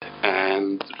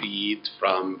read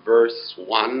from verse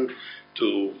 1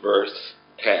 to verse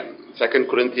 10. 2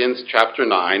 Corinthians chapter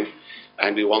 9,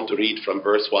 and we want to read from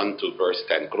verse 1 to verse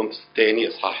 10. كورنثوس الثاني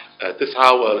إصحاح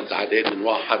 9 والأعداد من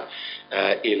 1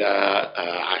 إلى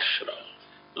 10.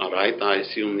 All right, I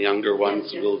assume the younger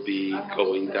ones will be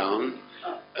going down.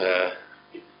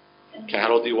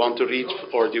 Carol, do you want to read,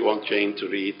 or do you want Jane to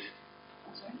read?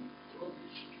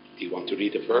 Do you want to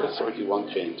read a verse, or do you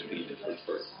want Jane to read the first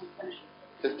verse?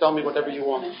 Just tell me whatever you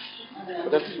want.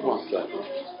 Whatever you want, Glenn.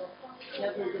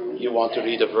 You want to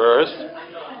read a verse?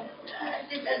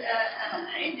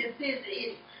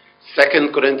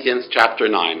 2 Corinthians chapter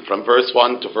 9, from verse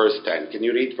 1 to verse 10. Can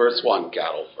you read verse 1,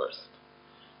 Carol, first?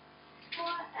 For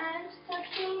as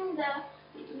touching the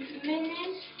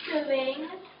ministering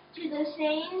to the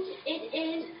saints, it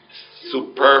is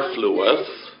superfluous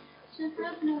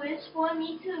for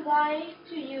me to write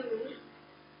to you.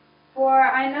 For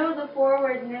I know the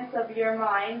forwardness of your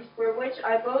mind, for which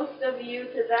I boast of you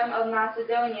to them of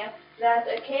Macedonia, that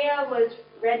Achaia was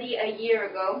ready a year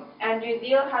ago, and your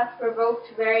zeal hath provoked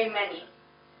very many.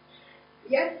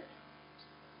 Yet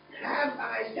have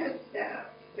I sent them,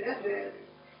 brethren,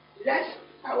 lest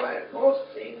our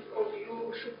boasting of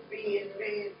you should be in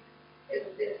vain in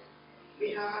this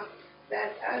behalf,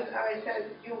 that as I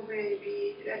said, you may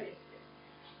be ready.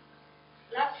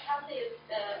 Lest have the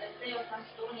Achaia of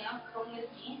Macedonia come with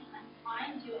me and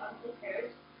find you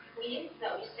unprepared, we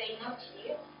that we say not to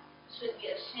you should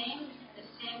be ashamed in the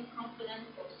same confident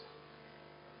boast.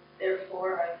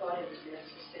 Therefore I thought it was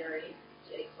necessary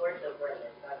to exhort the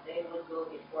brethren that they would go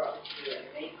before us to and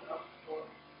make up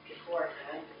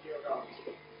beforehand your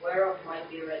bounty, whereof might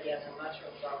be ready as a matter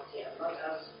of bounty and not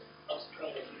as of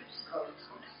strangers'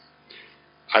 covetousness.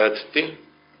 عدد 60.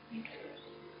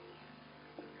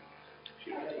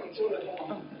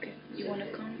 Oh, okay. You want to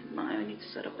come? No, I need to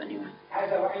set up anyway. Okay,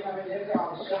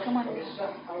 come on. Do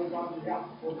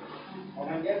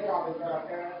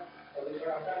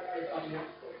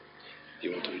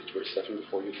you want to read verse 7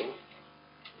 before you go?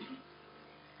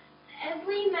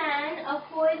 Every man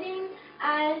according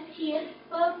as he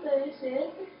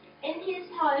purposes in his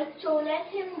heart, so let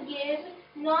him give,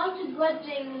 not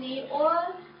grudgingly or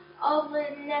of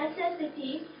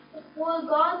necessity, for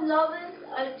God loveth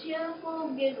a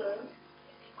cheerful giver.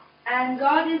 And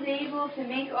God is able to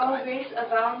make all grace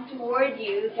abound toward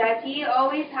you, that ye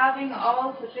always having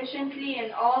all sufficiently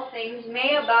in all things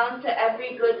may abound to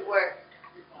every good work.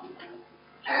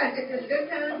 As it is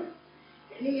written,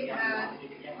 he has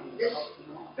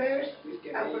dispersed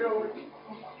abroad,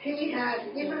 he has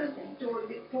given to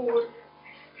the poor,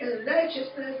 his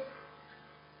righteousness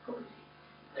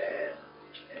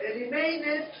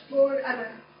remaineth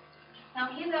forever. Now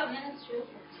he that ministereth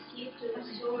seed to the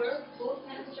sower, both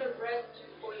minister bread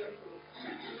for your food,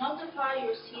 and multiply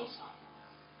your seed song,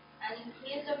 and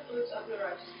increase the fruits of your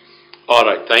righteousness. All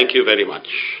right, thank you very much.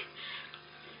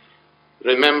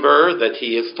 Remember that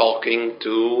he is talking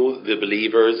to the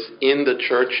believers in the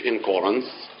church in Corinth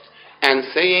and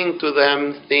saying to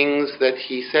them things that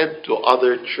he said to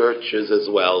other churches as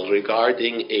well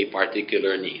regarding a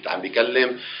particular need. عم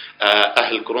بيكلم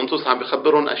أهل كورنثوس، عم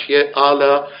بخبرهم أشياء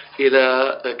قالها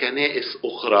إلى كنائس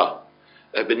أخرى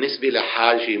بالنسبة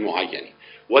لحاجة معينة.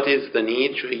 What is the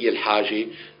need? شو هي الحاجة?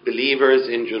 Believers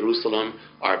in Jerusalem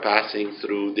are passing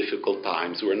through difficult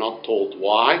times. We're not told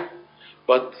why,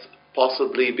 but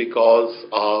possibly because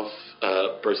of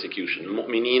persecution.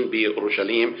 المؤمنين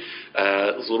بأورشليم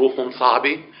ظروفهم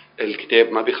صعبة.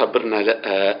 الكتاب ما بيخبرنا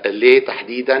ليه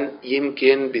تحديدا،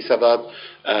 يمكن بسبب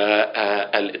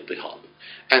الاضطهاد.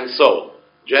 And so,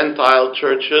 Gentile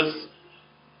churches,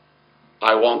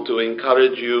 I want to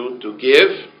encourage you to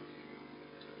give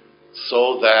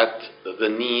so that the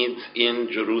needs in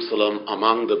Jerusalem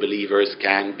among the believers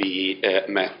can be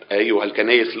met. أيها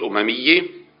الكنائس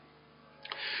الأممية،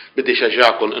 بدي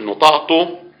شجعكم انه تعطوا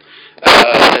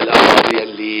الامر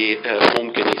يلي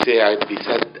ممكن يساعد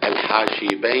بسد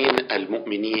الحاجة بين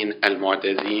المؤمنين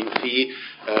المعتزين في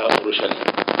اورشليم.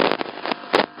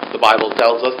 The Bible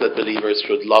tells us that believers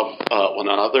should love one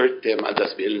another. الكتاب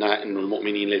المقدس بيقول لنا انه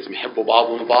المؤمنين لازم يحبوا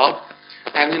بعضهم بعض.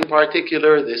 And in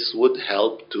particular, this would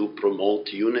help to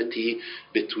promote unity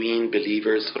between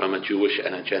believers from a Jewish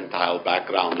and a Gentile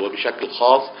background. وبشكل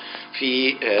خاص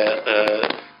في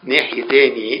ناحية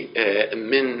تاني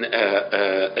من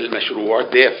المشروع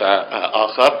دافع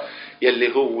آخر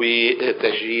يلي هو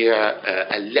تشجيع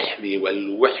اللحمة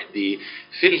والوحدة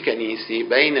في الكنيسة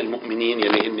بين المؤمنين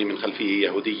يلي هن من خلفية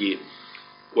يهودية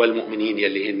والمؤمنين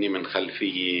يلي هن من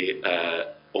خلفية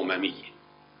أممية.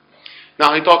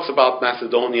 Now he talks about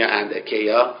Macedonia and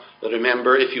Achaia.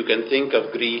 Remember, if you can think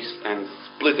of Greece and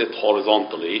split it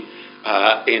horizontally,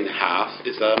 in half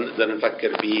إذا بنقدر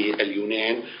نفكر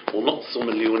باليونان ونقسم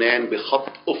اليونان بخط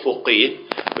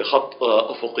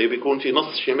أفقي بيكون في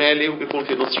نص شمالي وبيكون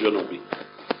في نص جنوبي.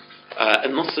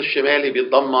 النص الشمالي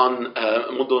بيتضمن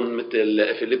مدن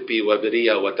مثل فيليبي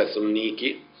وبريا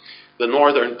وتسالونيكي. The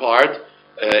northern part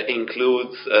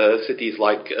includes cities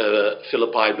like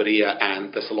Philippi, Berea,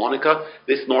 and Thessalonica.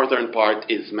 This northern part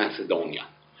is Macedonia.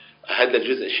 هذا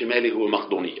الجزء الشمالي هو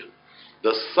مقدونية.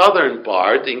 The southern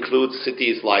part includes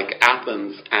cities like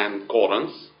Athens and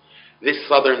Corinth. This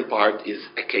southern part is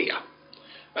Achaia.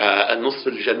 النصف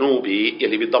الجنوبي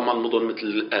يلي بيتضمن مدن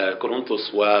مثل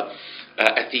كورنثوس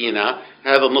وأثينا.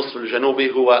 هذا النصف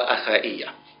الجنوبي هو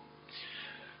أخائية.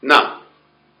 Now,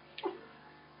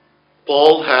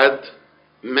 Paul had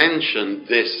mentioned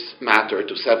this matter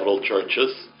to several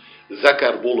churches.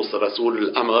 ذكر بولس الرسول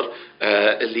الأمر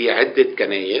لعدة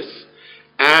كنائس.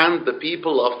 And the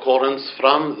people of Corinth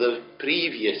from the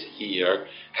previous year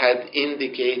had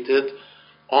indicated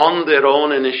on their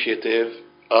own initiative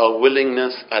a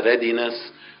willingness, a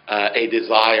readiness, a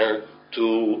desire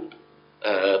to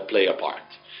play a part.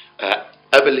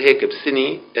 قبل هيك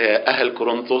بسنة أهل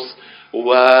كورنثوس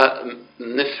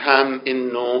ونفهم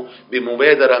إنه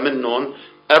بمبادرة منهم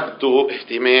أبدوا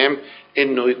اهتمام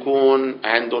إنه يكون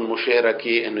عندهم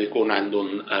مشاركة، إنه يكون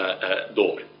عندهم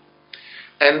دور.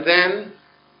 And then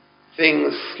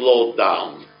things slowed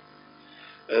down.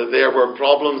 There were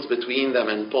problems between them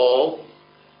and Paul,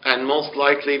 and most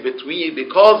likely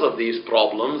because of these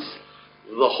problems,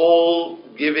 the whole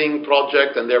giving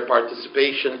project and their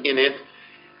participation in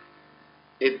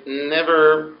it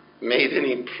never made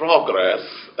any progress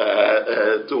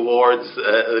towards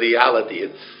reality.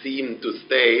 It seemed to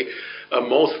stay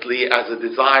mostly as a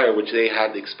desire which they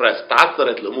had expressed.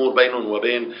 تعثرت الأمور بينهم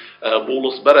وبين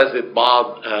بولس. برزت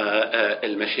بعض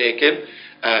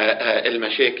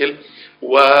المشاكل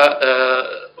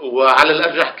وعلى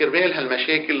الأرجح كرمال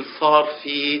هالمشاكل صار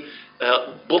في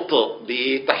بطء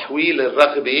بتحويل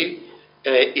الرغبة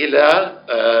إلى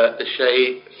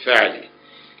شيء فعلي.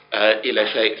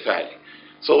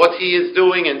 So what he is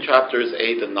doing in chapters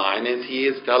 8 and 9 is he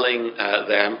is telling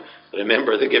them,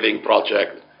 remember the giving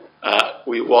project.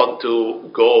 We want to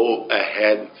go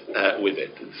ahead with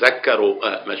it.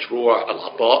 تذكروا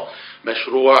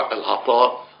مشروع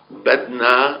العطاء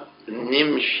بدنا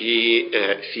نمشي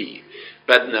فيه.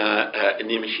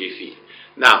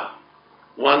 Now,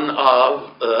 one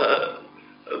of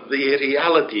the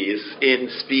realities in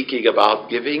speaking about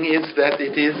giving is that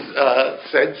it is a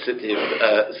sensitive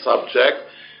subject,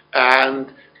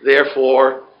 and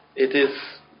therefore it is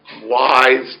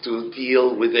wise to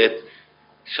deal with it,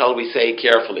 shall we say,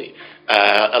 carefully.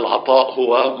 العطاء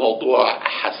هو موضوع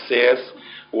حساس،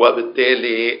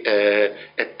 وبالتالي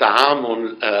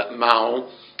التعامل معه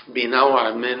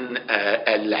بنوع من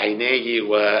العناية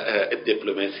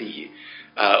والدبلوماسية.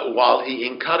 While he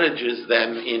encourages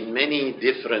them in many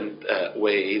different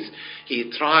ways, he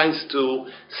tries to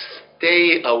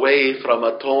stay away from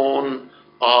a tone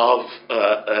of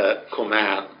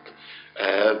command.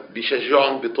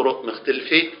 بيشجعهم بطرق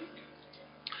مختلفة،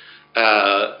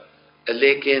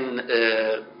 لكن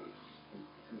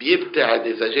بيبتعد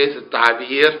إذا جاز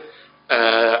التعبير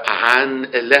عن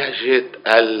لهجة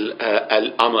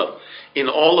الأمر. In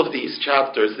all of these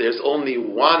chapters, there's only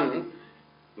one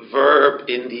verb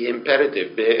in the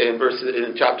imperative.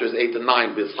 In chapters 8 and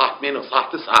 9 بإصحاح 8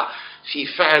 وإصحاح 9 في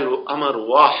فعل أمر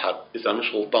واحد إذا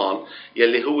مش غلطان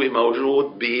يلي هو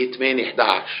موجود ب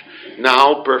 8-11.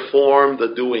 Now perform the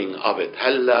doing of it.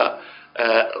 هلا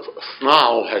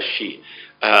اصنعوا هالشيء.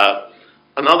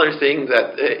 Another thing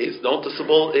that is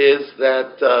noticeable is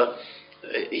that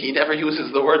he never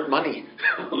uses the word money.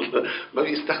 ما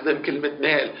بيستخدم كلمة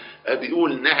مال.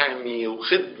 بيقول نعمة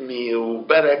وخدمة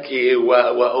وبركة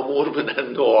وأمور من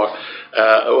هالنوع.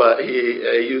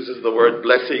 He uses the word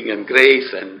blessing and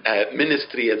grace and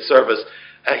ministry and service.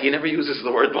 He never uses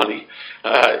the word money.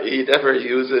 He never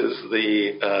uses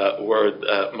the word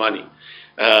money.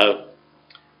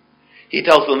 He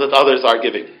tells them that others are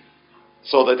giving,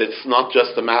 so that it's not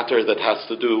just a matter that has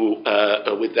to do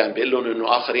with them. بيقول لهم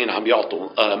إنه آخرين عم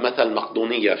يعطوا. مثل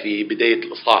مقدونية في بداية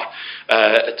الإصحاح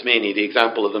 8, the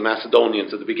example of the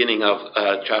Macedonians at the beginning of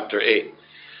chapter 8.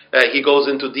 He goes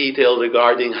into detail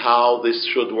regarding how this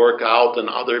should work out and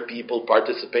other people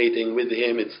participating with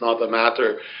him. It's not a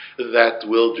matter that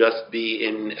will just be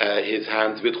in his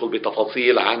hands. بيدخل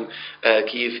بتفاصيل عن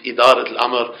كيف إدارة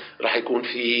الأمر رح يكون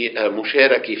في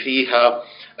مشاركة فيها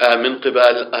من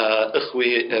قبل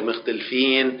إخوة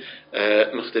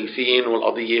مختلفين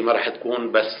والقضية ما رح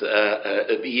تكون بس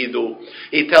بإيده.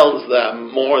 He tells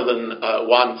them more than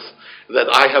once that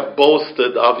I have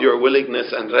boasted of your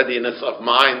willingness and readiness of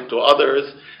mind to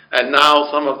others, and now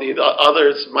some of the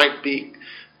others might be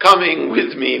coming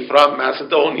with me from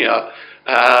Macedonia,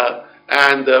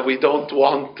 and we don't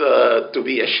want to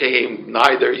be ashamed,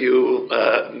 neither you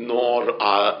nor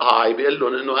I. بيقول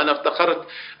لهم انه انا افتخرت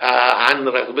عن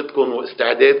رغبتكم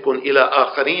واستعدادكم الى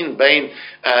اخرين بين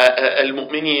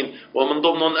المؤمنين، ومن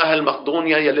ضمنهم اهل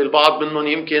مقدونيا يلي البعض منهم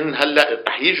يمكن هلا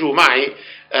رح يجوا معي،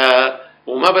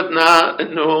 وما بدنا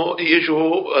انه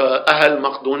يجوا اهل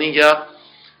مقدونيا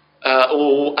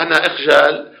وانا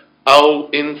اخجل او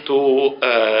انتو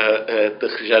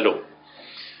تخجلوا.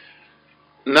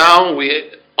 Now we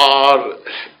are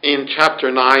in chapter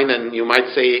 9, and you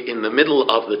might say in the middle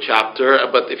of the chapter,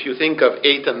 but if you think of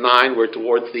 8 and 9, we're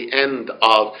towards the end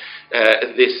of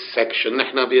this section.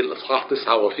 نحن بالإصحاح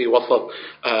 9 وفي وسط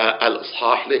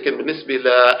الإصحاح، لكن بالنسبة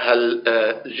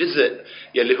لهالجزء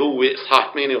يلي هو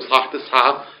إصحاح 8 وإصحاح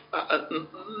 9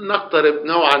 نقترب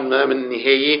نوعا ما من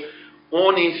النهاية.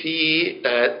 هون في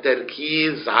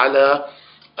تركيز على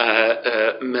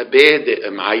مبادئ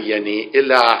معينة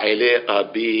لها علاقة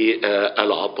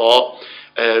بالعطاء.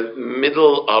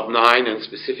 Middle of 9 and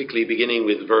specifically beginning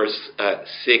with verse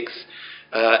 6,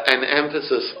 an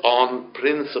emphasis on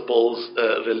principles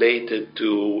related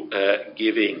to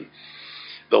giving.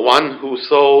 The one who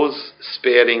sows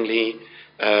sparingly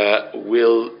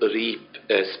will reap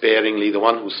sparingly. The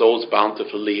one who sows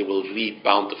bountifully will reap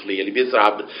bountifully. اللي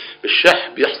بيزرع بالشح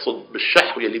بيحصد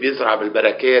بالشح، واللي بيزرع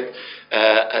بالبركات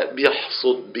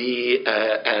بيحصد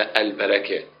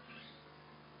بالبركات.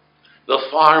 The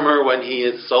farmer, when he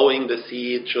is sowing the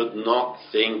seed, should not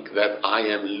think that I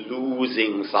am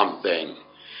losing something.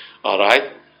 All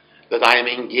right? That I am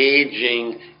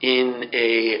engaging in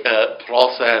a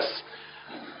process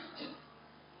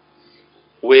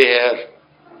where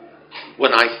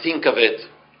when I think of it,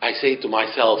 I say to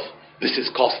myself, this is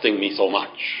costing me so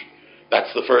much.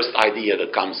 That's the first idea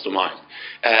that comes to mind.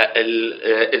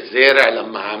 الزارع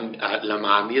لما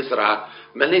عم يزرع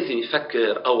ما لازم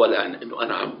يفكر أولا إنه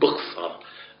أنا عم بخسر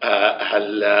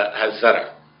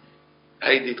هالزرع.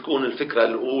 هيدي تكون الفكرة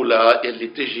الأولى اللي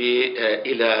تجي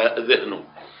إلى ذهنه.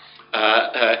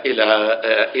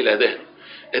 إلى ذهنه.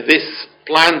 This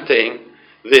planting,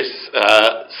 this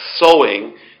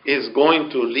sowing is going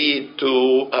to lead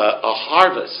to a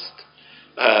harvest.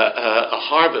 A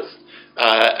harvest.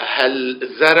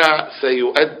 هالزرع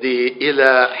سيؤدي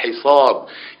إلى حصاد،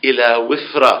 إلى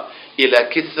وفرة، إلى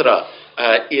كثرة،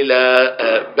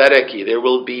 إلى بركة. There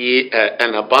will be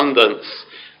an abundance.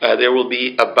 There will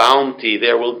be a bounty.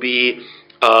 There will be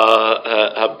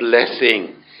a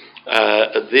blessing.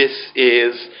 This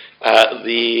is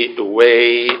the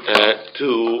way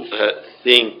to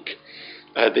think.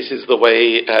 This is the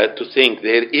way to think.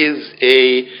 There is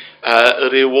a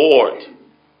reward.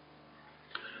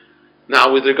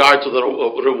 Now, with regard to the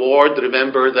reward,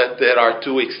 remember that there are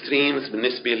two extremes.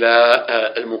 بالنسبة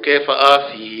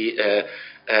للمكافأة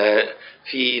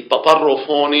في تطرف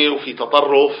هوني وفي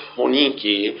تطرف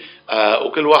هونيكي،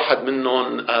 وكل واحد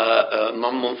منهم ما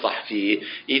بننصح فيه.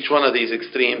 Each one of these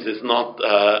extremes is not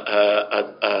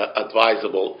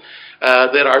advisable.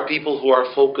 There are people who are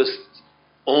focused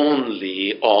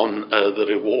only on the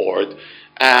reward,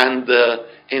 and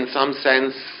in some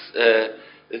sense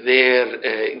their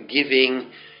giving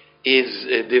is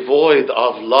devoid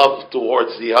of love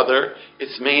towards the other.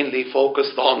 It's mainly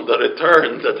focused on the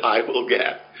return that I will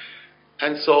get,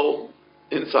 and so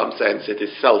in some sense it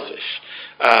is selfish.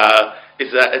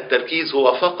 إذا التركيز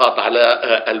هو فقط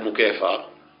على المكافأة،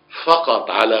 فقط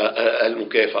على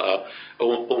المكافأة،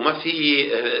 وما في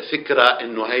فكرة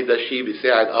إنه هيدا الشيء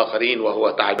بيساعد آخرين وهو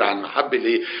تعبير عن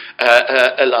محبة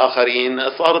للآخرين،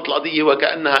 صارت القضية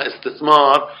وكأنها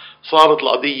استثمار، صارت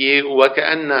القضية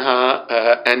وكأنها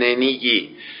أنانية،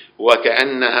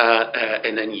 وكأنها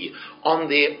أنانية. On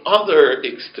the other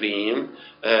extreme,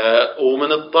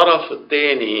 ومن الطرف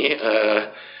الثاني,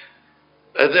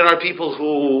 there are people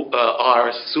who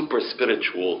are super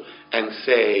spiritual and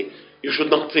say, you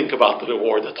should not think about the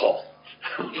reward at all.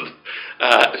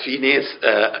 في ناس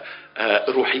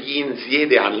روحيين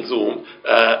زيادة عن اللزوم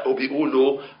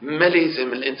وبيقولوا ما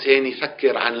لازم الإنسان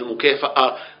يفكر عن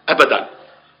المكافأة أبدا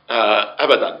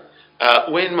أبدا.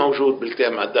 وين موجود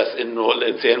بالكتاب المقدس إنه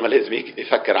الإنسان ما لازم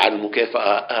يفكر عن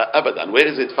المكافأة أبدا؟ Where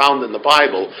is it found in the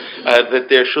Bible that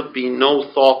there should be no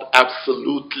thought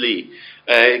absolutely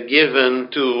given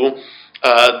to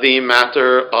the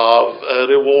matter of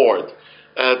reward?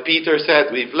 Peter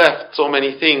said, we've left so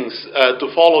many things to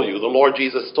follow you. The Lord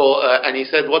Jesus told, and he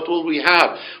said, what will we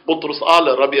have? بطرس قال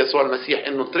للرب يسوع المسيح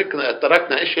إنه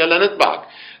تركنا أشياء لنتبعك.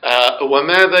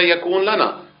 وماذا يكون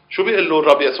لنا؟ شو بيقول له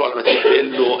الرب يسوع المسيح؟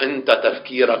 بيقول له أنت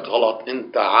تفكيرك غلط،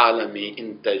 أنت عالمي،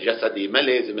 أنت جسدي، ما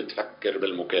لازم تفكر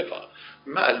بالمكافأة.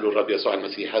 ما قال له الرب يسوع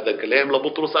المسيح هذا الكلام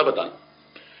لبطرس أبدا.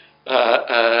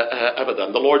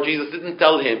 أبدا. The Lord Jesus didn't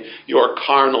tell him, you're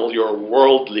carnal, you're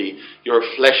worldly, you're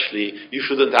fleshly, you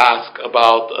shouldn't ask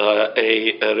about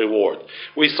a reward.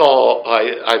 We saw,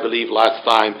 I believe last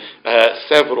time,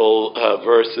 several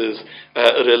verses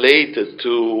related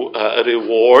to a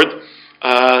reward.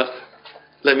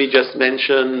 Let me just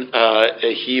mention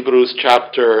Hebrews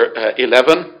chapter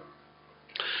 11,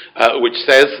 which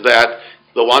says that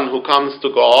the one who comes to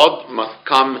God must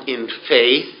come in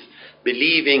faith,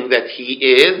 believing that He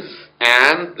is,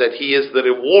 and that He is the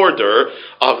rewarder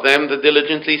of them that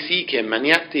diligently seek Him. من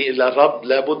يأتي إلى الرب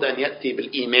لابد أن يأتي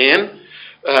بالإيمان.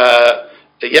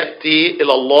 يأتي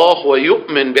إلى الله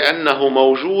ويؤمن بأنه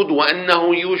موجود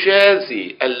وأنه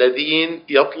يجازي الذين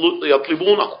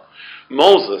يطلبونه.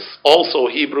 Moses, also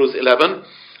Hebrews 11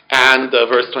 and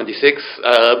verse 26,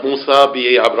 موسى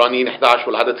بعبرانيين 11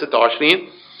 والعدد 26.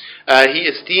 He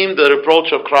esteemed the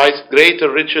reproach of Christ greater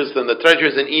riches than the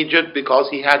treasures in Egypt because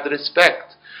he had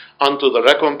respect unto the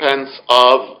recompense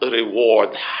of reward.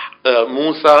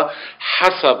 موسى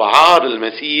حسب عار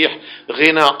المسيح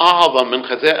غنى أعظم من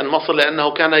خزائن مصر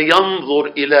لأنه كان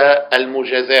ينظر إلى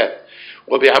المجازات.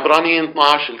 وبعبرانيين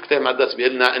 12 الكتاب المقدس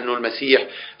بيقول لنا انه المسيح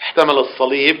احتمل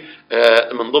الصليب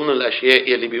من ضمن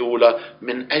الاشياء اللي بيقولها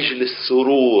من اجل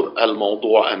السرور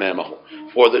الموضوع امامه.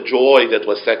 For the joy that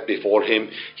was set before him,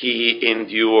 he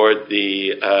endured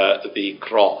the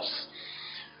cross.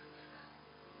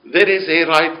 There is a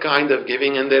right kind of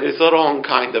giving and there is a wrong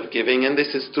kind of giving, and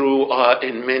this is true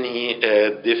in many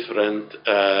different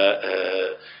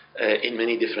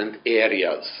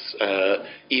areas.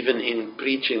 Even in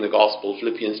preaching the gospel,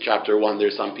 Philippians chapter 1,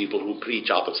 there's some people who preach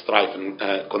out of strife and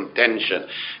contention.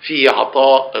 في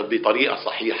عطاء بطريقة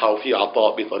صحيحة وفي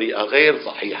عطاء بطريقة غير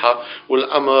صحيحة،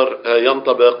 والأمر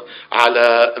ينطبق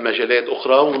على مجالات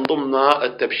أخرى، ومن ضمنها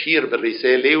التبشير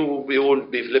بالرسالة. وبيقول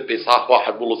بفيليبي صح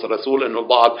 1 بولس الرسول إنه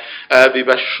البعض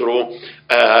بيبشروا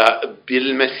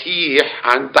بالمسيح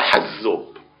عن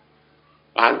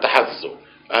تحزب.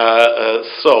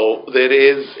 So there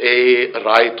is a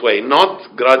right way,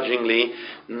 not grudgingly,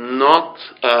 not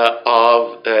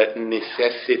of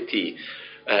necessity,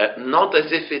 not as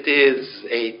if it is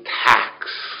a tax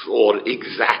or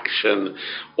exaction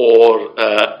or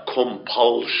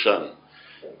compulsion,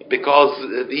 because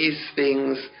these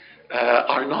things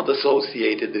are not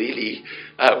associated really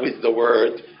with the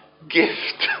word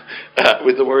gift.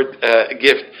 With the word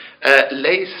gift.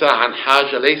 ليس عن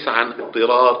حاجة، ليس عن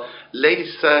اضطرار،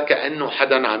 ليس كأنه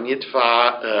حدا عم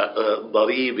يدفع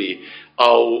ضريبة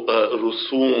أو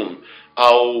رسوم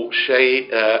أو شيء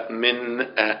من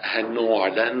هالنوع،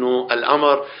 لأنه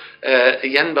الأمر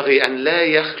ينبغي أن لا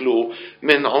يخلو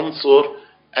من عنصر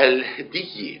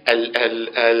الهدية،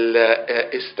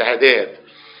 الاستعداد.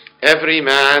 Every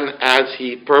man as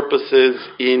he purposes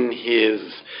in his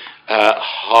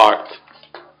heart.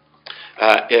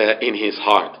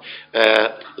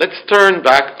 Let's turn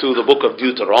back to the book of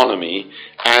Deuteronomy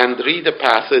and read a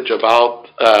passage about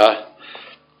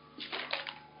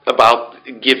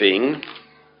giving.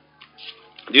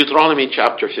 Deuteronomy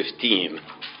chapter 15,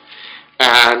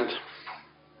 and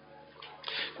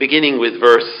beginning with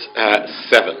verse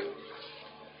 7.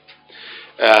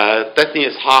 تثنية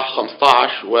إصحاح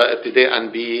 15 وابتداء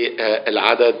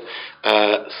بالعدد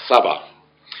 7.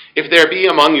 If there be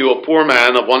among you a poor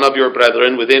man of one of your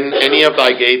brethren within any of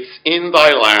thy gates in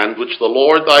thy land, which the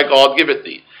Lord thy God giveth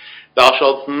thee, thou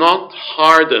shalt not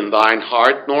harden thine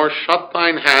heart, nor shut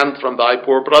thine hand from thy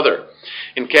poor brother.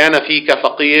 إن كان فيك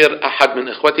فقير أحد من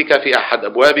إخوتك في أحد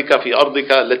أبوابك في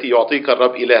أرضك التي يعطيك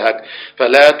الرب إلهك،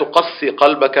 فلا تقسي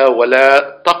قلبك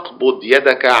ولا تقبض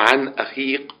يدك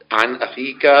عن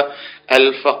أخيك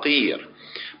الفقير.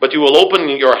 But you will open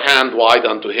your hand wide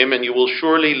unto him, and you will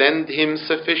surely lend him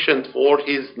sufficient for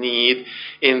his need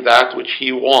in that which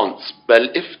he wants. بل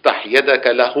افتح يدك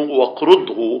له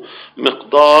وقرضه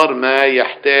مقدار ما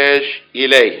يحتاج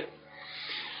إليه.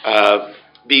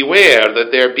 Beware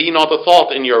that there be not a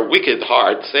thought in your wicked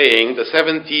heart, saying, the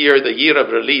 7th year, the year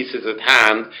of release, is at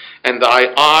hand, and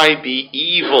thy eye be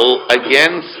evil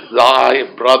against thy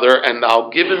brother, and thou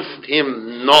givest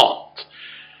him not.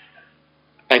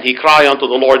 And he cry unto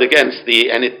the Lord against thee,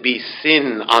 and it be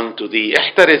sin unto thee.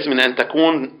 احترس من أن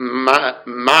تكون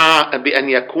بأن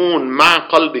يكون مع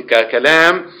قلبك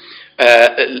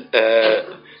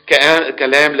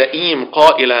كلام لئيم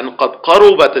قائلا قد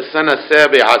قربت السنة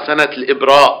السابعة سنة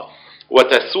الإبراء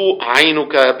وتسوء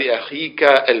عينك بأخيك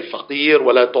الفقير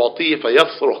ولا تعطيه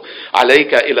فيصرخ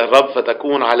عليك إلى الرب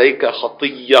فتكون عليك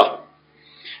خطية.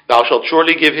 Thou shalt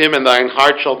surely give him, and thine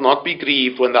heart shall not be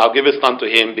grieved when thou givest unto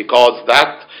him, because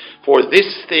that for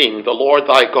this thing the Lord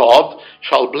thy God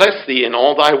shall bless thee in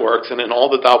all thy works and in all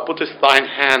that thou puttest thine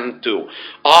hand to.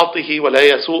 أعطه ولا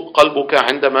يسوء قلبك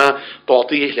عندما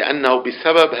تعطيه، لأنه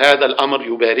بسبب هذا الأمر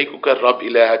يباركك الرب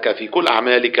إلهك في كل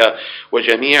أعمالك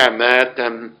وجميع ما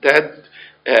تمتد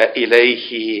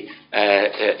إليه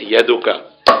يدك.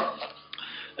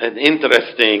 An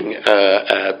interesting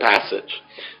passage.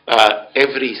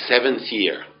 Every 7th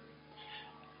year,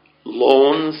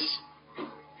 loans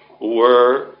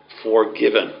were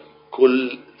forgiven.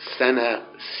 كل سنة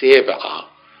سابعة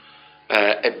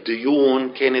الديون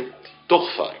كانت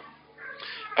تغفر.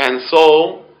 And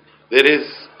so there is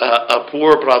a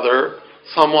poor brother,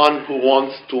 someone who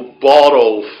wants to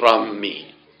borrow from me.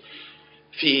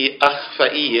 في أخ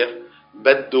فقير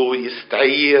بده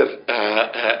يستعير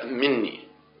مني.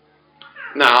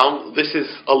 Now, this is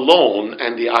a loan,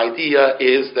 and the idea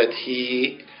is that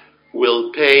he will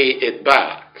pay it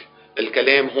back.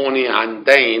 الكلام هوني عن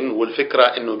دين والفكرة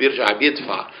إنه بيرجع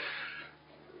بيدفع.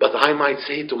 But I might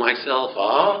say to myself,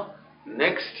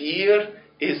 next year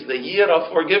is the year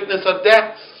of forgiveness of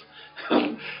debts.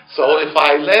 So if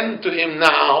I lend to him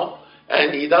now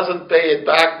and he doesn't pay it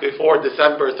back before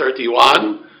December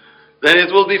 31, then it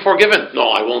will be forgiven. No,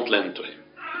 I won't lend to him.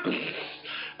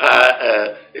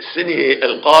 السنة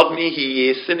القادمة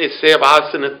هي السنة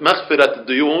السابعة، سنة مغفرة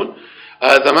الديون.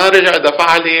 إذا ما رجع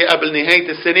دفع لي قبل نهاية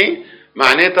السنة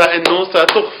معناتها إنه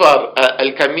ستغفر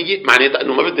الكمية، معناتها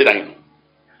إنه ما بدي دينه،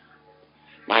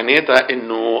 معناتها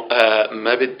إنه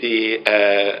ما بدي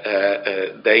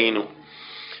دينه.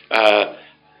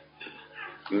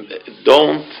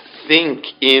 Don't think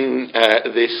in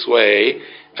this way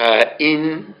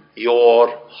in your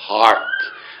heart.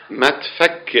 ما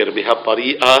تفكر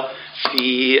بهالطريقة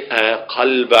في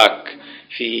قلبك،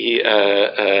 في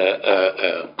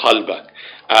قلبك.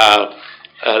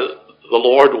 The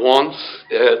Lord wants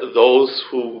those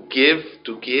who give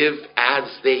to give as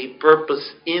they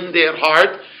purpose in their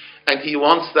heart, and He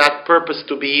wants that purpose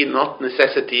to be not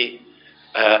necessity,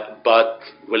 but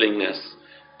willingness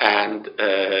and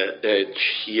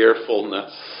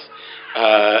cheerfulness.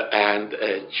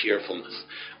 cheerfulness.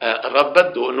 الرب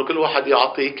بده انه كل واحد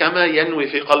يعطي كما ينوي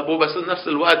في قلبه، بس بنفس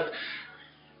الوقت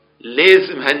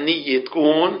لازم هالنية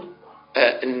تكون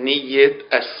نية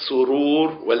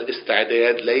السرور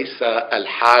والاستعداد، ليس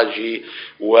الحاجة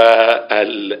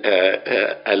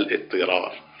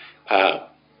والاضطرار.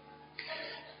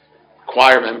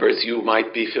 Choir members, you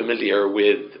might be familiar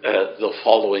with the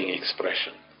following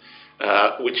expression,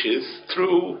 which is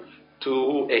true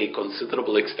to a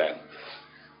considerable extent.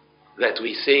 That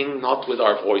we sing not with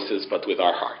our voices but with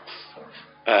our hearts.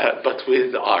 But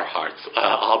with our hearts.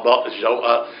 أعضاء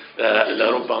الجوقة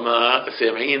لربما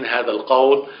سامعين هذا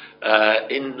القول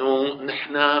إنه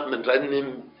نحن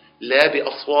منرنم لا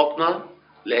بأصواتنا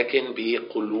لكن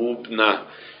بقلوبنا.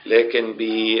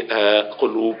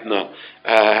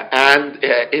 And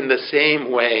in the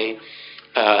same way,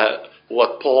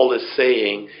 what Paul is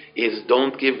saying is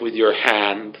don't give with your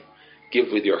hand,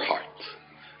 give with your heart.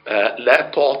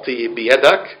 لا تعطي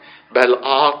بيدك بل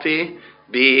أعطي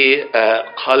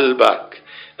بقلبك.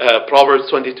 Proverbs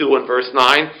 22 and verse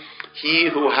 9, he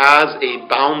who has a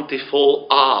bountiful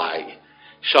eye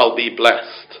shall be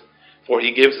blessed, for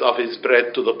he gives of his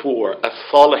bread to the poor.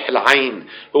 الصالح العين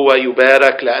هو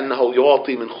يبارك لأنه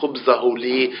يعطي من خبزه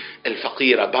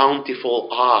للفقير. A bountiful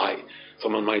eye.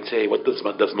 Someone might say, what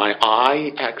does my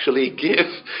eye actually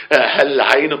give? هل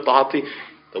العين بتعطي?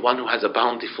 The one who has a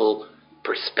bountiful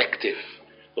perspective,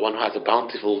 the one who has a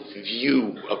bountiful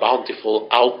view, a bountiful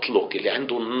outlook, اللي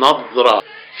عنده نظرة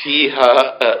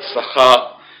فيها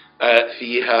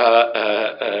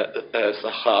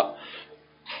سخاء.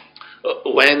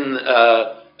 When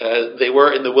they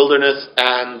were in the wilderness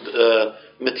and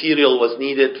material was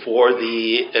needed for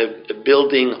the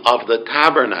building of the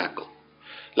tabernacle,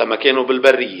 لما كانوا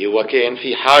بالبرية وكان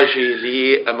في حاجة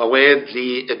لمواد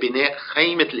لبناء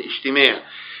خيمة الاجتماع,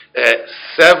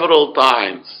 several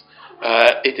times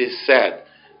it is said,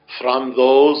 from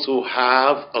those who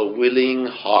have a willing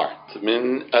heart,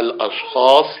 من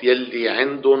الأشخاص يلي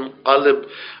عندهم قلب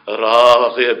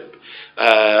راغب.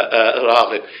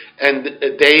 And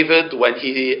David, when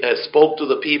he spoke to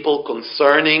the people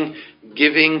concerning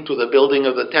giving to the building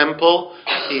of the temple,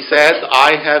 he said,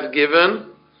 I have given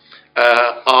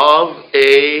of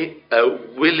a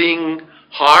willing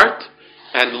heart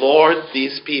And Lord,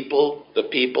 these people, the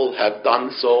people have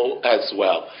done so as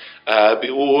well.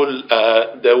 بيقول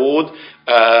داود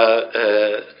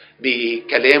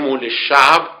بكلامه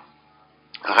للشعب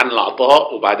عن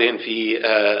العطاء، وبعدين في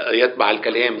يتبع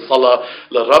الكلام صلاة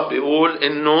للرب، يقول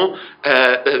انه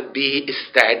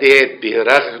باستعداد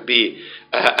برغبة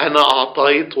انا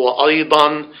اعطيت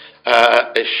وايضا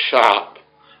الشعب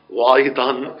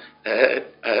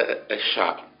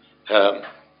الشعب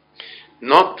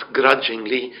not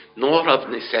grudgingly nor of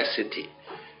necessity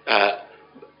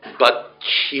but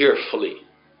cheerfully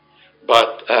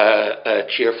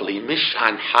مش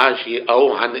عن حاجة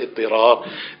أو عن اضطرار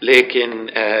لكن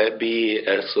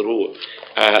بسرور.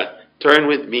 Turn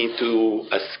with me to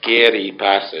a scary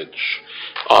passage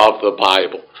of the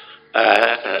Bible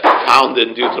found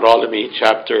in Deuteronomy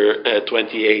chapter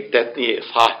 28. تثنية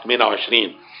إصحاح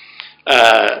 28.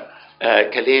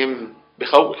 كلام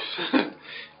بخوف.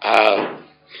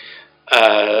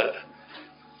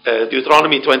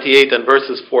 Deuteronomy 28 and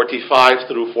verses 45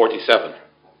 through 47.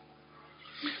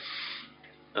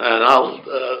 And I'll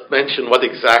mention what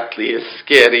exactly is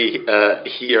scary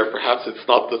here. Perhaps it's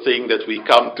not the thing that we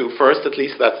come to first. At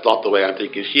least that's not the way I'm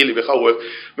thinking. الشيء اللي بخوف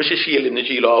مش الشيء اللي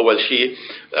نجي له أول شيء.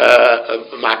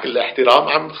 مع كل احترام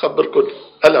عم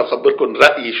بخبركم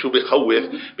رأيي شو بخوف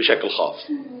بشكل خاص.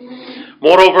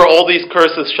 Moreover, all these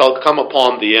curses shall come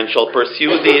upon thee, and shall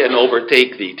pursue thee and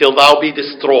overtake thee, till thou be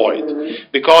destroyed,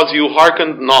 because you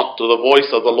hearkened not to the voice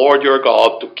of the Lord your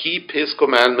God, to keep his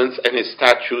commandments and his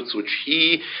statutes which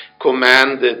he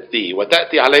commanded thee.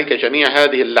 وتأتي عليك جميع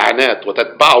هذه اللعنات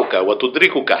وتتبعك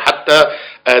وتدركك حتى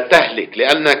تهلك،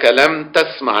 لأنك لم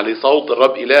تسمع لصوت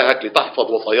الرب إلهك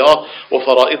لتحفظ وصاياه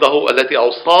وفرائضه التي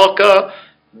أوصاك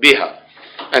بها.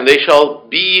 And they shall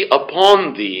be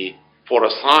upon thee for a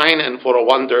sign and for a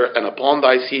wonder, and upon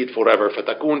thy seed forever,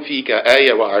 فتكون فيك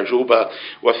آية وعجوبة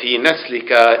وفي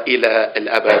نسلك إلى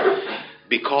الأبد.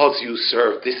 Because you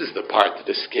served, this is the part that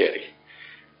is scary,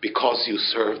 because you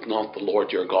served not the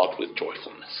Lord your God with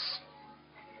joyfulness.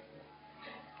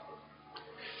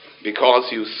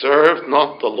 Because you served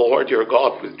not the Lord your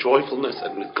God with joyfulness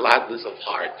and with gladness of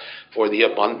heart, for the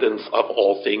abundance of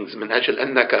all things. من أجل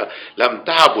أنك لم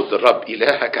تعبد الرب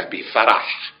إلهك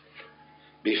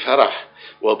بفرح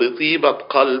وبطيبة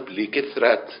قلب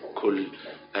لكثرة كل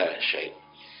شيء.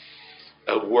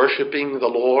 Worshipping the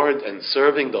Lord and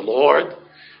serving the Lord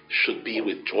should be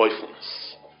with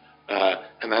joyfulness,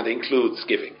 and that includes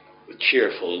giving, with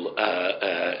cheerful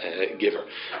giver.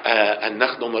 أن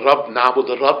نخدم الرب، نعبد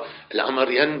الرب،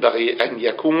 الأمر ينبغي أن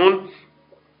يكون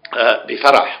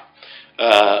بفرح،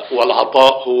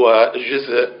 والعطاء هو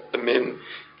جزء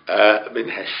من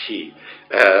هالشيء.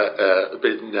 I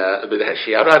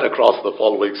ran across the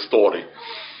following story.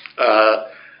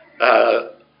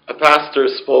 A pastor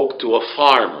spoke to a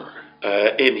farmer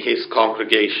in his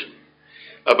congregation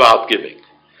about giving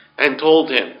and told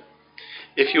him,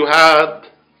 if you had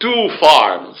 2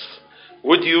 farms,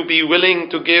 would you be willing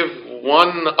to give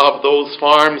one of those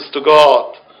farms to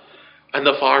God? And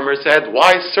the farmer said,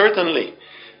 why, certainly.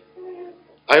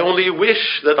 I only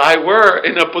wish that I were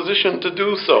in a position to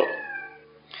do so.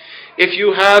 If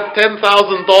you had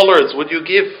 $10,000, would you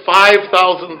give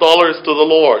 $5,000 to the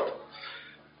Lord?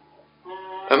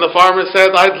 And the farmer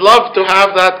said, I'd love to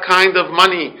have that kind of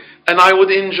money, and I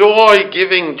would enjoy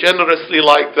giving generously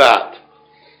like that.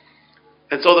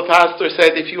 And so the pastor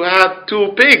said, if you had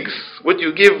 2 pigs, would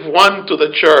you give one to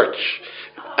the church?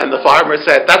 And the farmer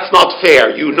said, that's not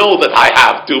fair. You know that I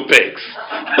have 2 pigs.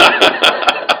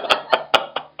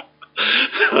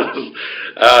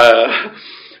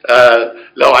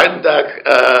 لو عندك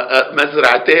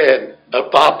مزرعتين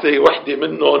بتعطي وحدة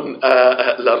منهم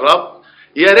للرب،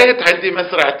 يا ريت عندي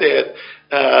مزرعتين.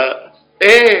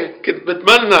 ايه كنت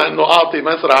بتمنى انه اعطي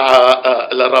مزرعة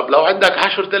للرب. لو عندك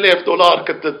 $10,000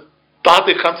 كنت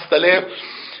تعطي 5,000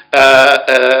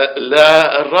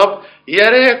 للرب. يا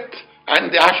ريت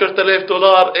عندي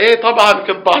 $10,000. ايه طبعا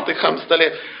كنت بعطي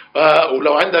 5,000.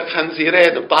 ولو عندك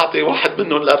خنزيرين بتعطي واحد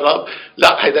منهم للرب.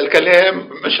 لا، هيدا الكلام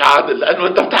مش عادل، لأنه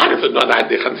أنت بتعرف إنه أنا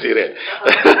عندي خنزيرين.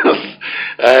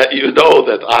 You know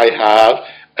that I have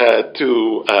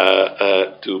two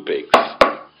pigs.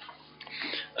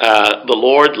 The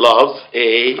Lord loves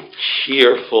a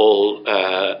cheerful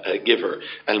giver.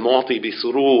 المعطي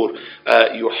بسرور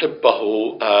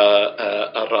يحبه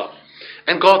الرب.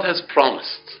 And God has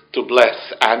promised to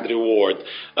bless and reward.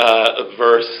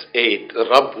 Verse 8.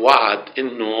 الرب وعد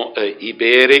إنه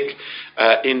يبارك،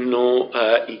 إنه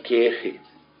يكافئ.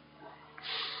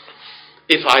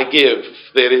 If I give,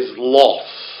 there is loss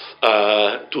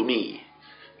to me.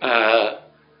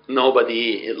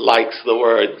 Nobody likes the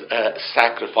word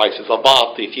sacrifice. إذا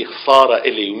بعطي في خسارة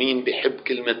إلي، ومين بيحب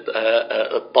كلمة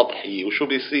التضحية، وشو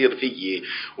بيصير فيي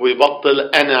ويبطل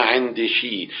أنا عندي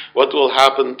شيء. What will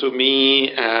happen to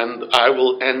me and I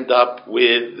will end up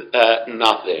with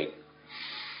nothing.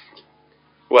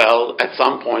 Well, at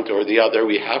some point or the other,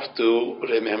 we have to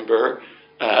remember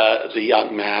the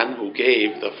young man who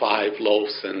gave the 5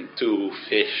 loaves and 2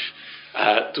 fish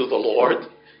to the Lord.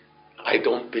 I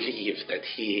don't believe that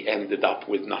he ended up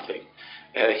with nothing.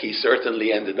 He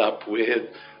certainly ended up with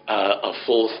a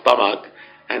full stomach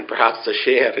and perhaps a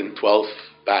share in 12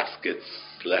 baskets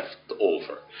left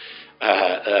over.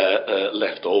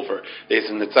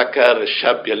 لازم نتذكر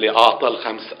الشاب يلي أعطى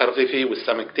ال5 أرغفة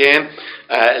والسمكتين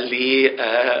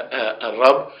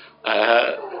للرب،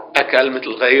 أكل مثل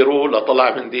غيره،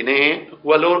 لطلع من دينيه،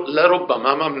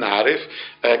 ولربما ما بنعرف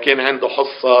كان عنده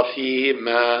حصة في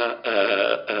ما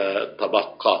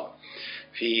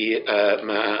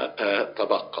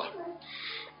تبقى.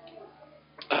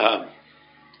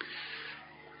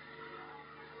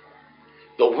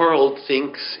 The world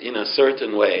thinks in a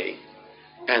certain way,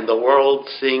 and the world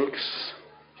thinks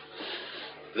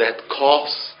that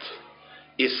cost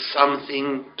is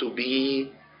something to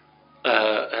be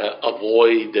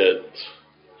avoided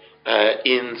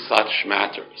in such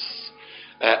matters.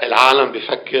 العالم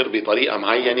بيفكر بطريقة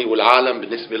معينة، والعالم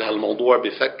بالنسبة لهالموضوع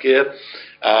بيفكر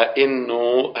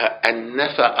إنه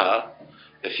النفقة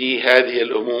في هذه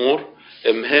الأمور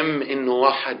مهم إنه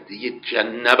واحد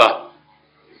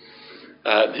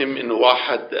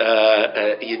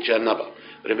يتجنبها.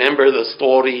 Remember the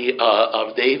story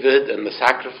of David and the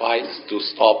sacrifice to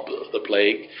stop the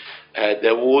plague.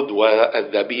 داود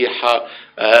والذبيحة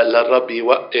للرب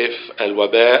يوقف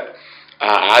الوباء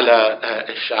على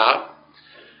الشعب.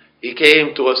 He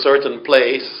came to a certain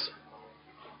place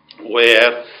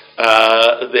where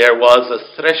there was a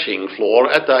threshing floor.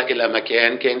 أتى إلى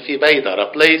مكان كان في بيدر, a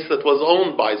place that was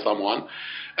owned by someone.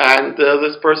 And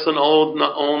this person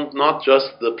owned not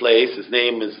just the place. His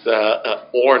name is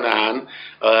Ornan,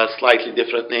 a slightly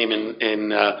different name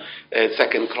in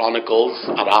 2 Chronicles,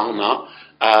 Araunah,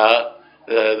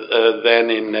 than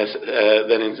in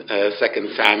 2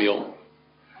 Samuel.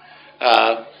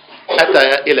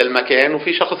 أتى إلى المكان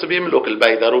وفي شخص بيملك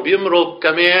البيدر وبيملك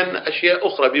كمان أشياء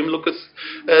أخرى، بيملك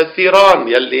الثيران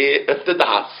يلي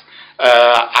بتدعس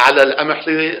على القمح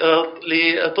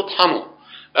لتطحنه.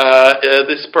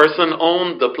 This person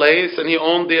owned the place and he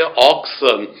owned the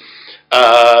oxen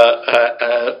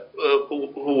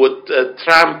who would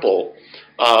trample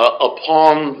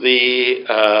upon the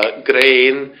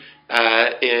grain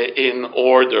in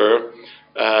order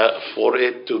for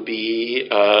it to be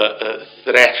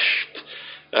threshed.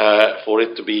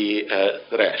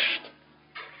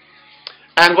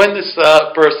 And when this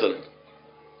person,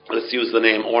 let's use the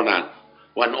name Ornan,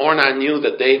 when Ornan knew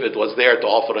that David was there to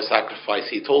offer a sacrifice,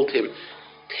 he told him,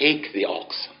 take the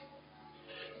oxen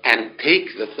and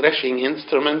take the threshing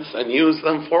instruments and use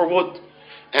them for wood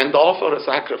and offer a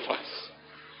sacrifice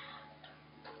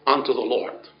unto the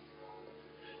Lord.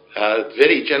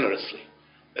 Very generously.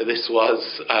 This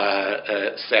was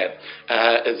said.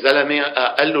 الزلمة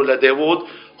قال له لداود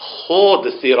خود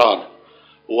الثيران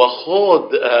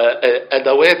وخود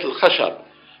أدوات الخشب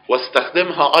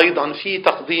واستخدمها أيضا في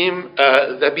تقديم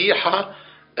ذبيحة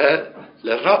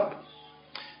للرب.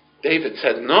 David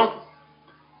said, no,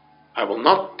 I will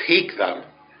not take them,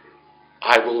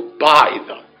 I will buy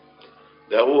them.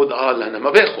 داود قال أنا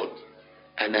ما باخد،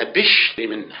 أنا بشتري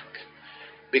منك,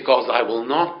 because I will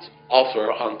not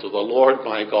offer unto the Lord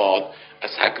my God a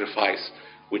sacrifice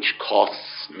which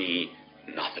costs me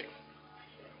nothing.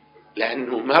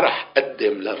 لأنه ما رح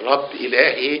أقدم للرب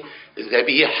إلهي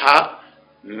ذبيحة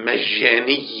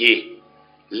مجانية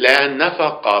لا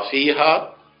نفقة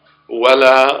فيها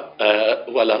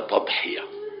ولا تضحية.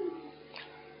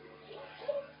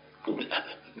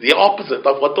 The opposite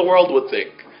of what the world would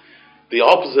think. The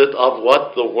opposite of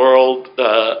what the world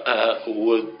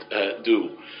would do.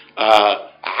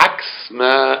 عكس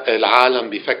ما العالم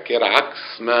بيفكر,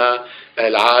 عكس ما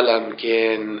العالم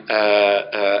كان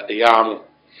يعمل.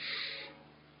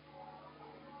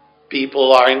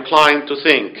 People are inclined to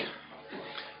think,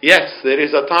 yes, there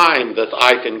is a time that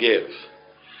I can give,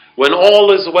 when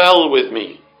all is well with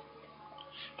me,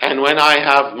 and when I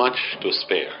have much to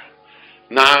spare.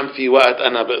 نعم, في وقت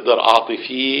أنا بقدر أعطي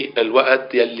فيه,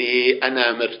 الوقت يلي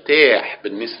أنا مرتاح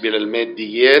بالنسبة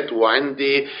للماديات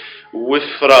وعندي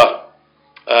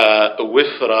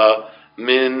وفرة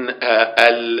من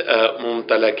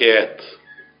الممتلكات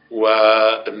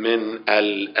ومن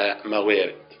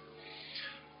الموارد.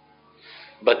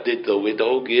 But did the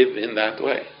widow give in that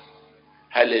way?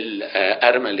 هل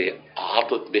الأرملة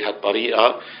عطت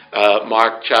بهالطريقة؟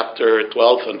 Mark chapter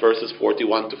 12 and verses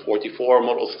 41 to 44,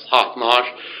 مرقس إصحاح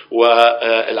 12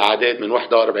 والعدد من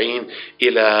 41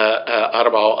 إلى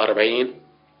 44.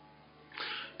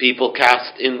 People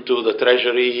cast into the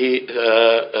treasury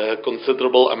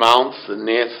considerable amounts.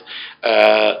 الناس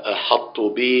حطوا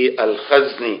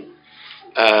بالخزنة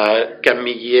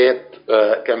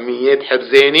كميات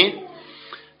حرزانة.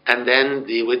 And then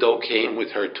the widow came with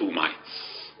her 2 mites,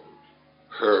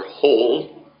 her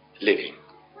whole living.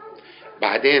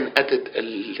 بعدين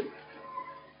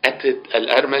أتت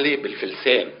الأرملة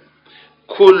بالفلسان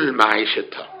كل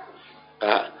معيشتها.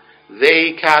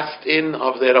 They cast in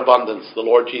of their abundance. The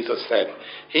Lord Jesus said,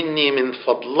 إني من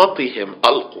فضلتهم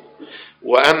ألقوا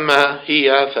وأما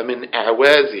هي فمن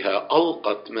أعوازها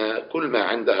ألقت كل ما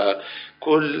عندها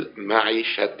كل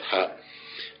معيشتها.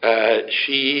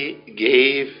 She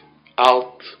gave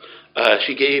all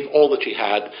that she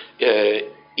had,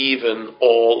 even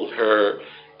all her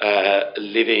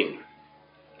living.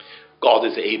 God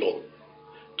is able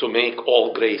to make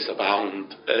all grace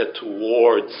abound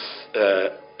towards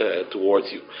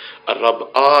you. الرب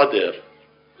قادر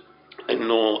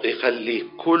إنه يخلي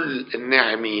كل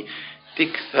النعمة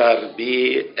تكثر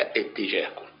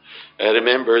باتجاهكم.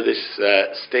 Remember this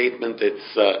statement.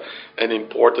 It's an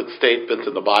important statement,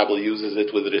 and the Bible uses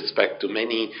it with respect to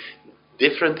many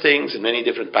different things in many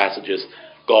different passages.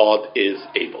 God is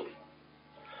able.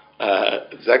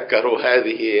 تذكروا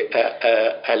هذه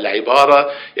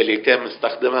العبارة اللي تم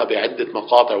استخدامها بعدة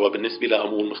مقاطع وبالنسبة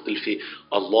لأمور مختلفة.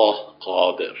 الله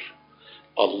قادر.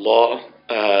 الله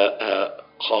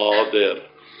قادر.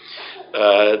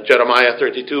 Jeremiah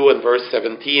 32 and verse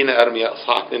 17, أرميا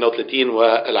إصحاح 32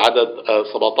 والعدد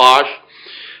 17.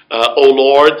 O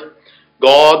Lord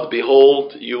God,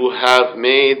 behold, you have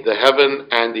made the heaven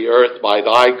and the earth by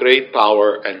thy great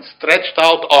power and stretched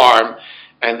out arm,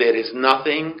 and there is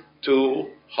nothing too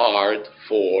hard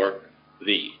for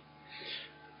thee.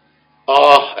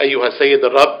 أيها السيد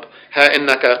الرب، ها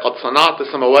إنك قد صنعت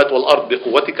السماوات والأرض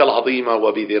بقوتك العظيمة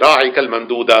وبذراعك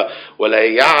الممدودة ولا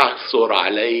يعثر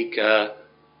عليك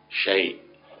شيء.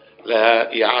 لا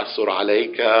يعثر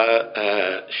عليك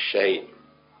شيء.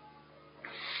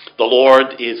 The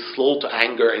Lord is slow to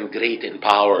anger and great in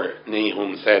power.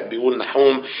 Nahum said. بيقول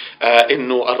نحوم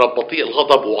إنه الرب بطيء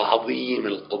الغضب وعظيم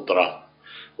القدرة.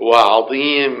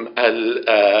 وعظيم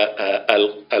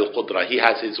القدرة. He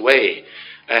has his way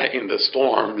in the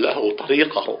storm. له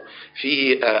طريقه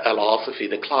في العاصفة.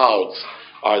 The clouds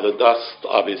are the dust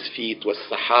of his feet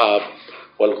والسحاب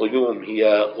والغيوم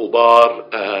هي غبار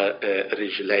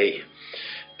رجليه.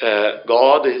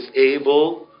 God is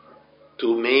able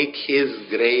to make his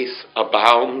grace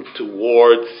abound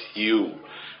towards you.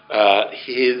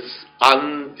 His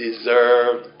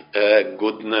undeserved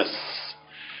goodness,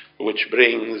 which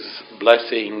brings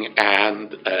blessing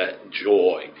and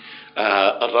joy.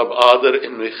 الرب قادر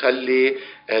انه يخلي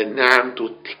نعمته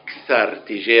تكثر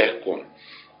تجاهكم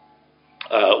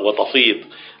وتفيض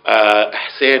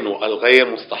احسانه الغير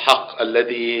مستحق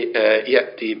الذي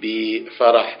ياتي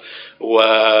بفرح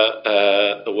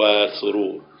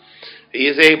وسرور. He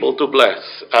is able to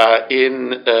bless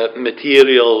in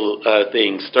material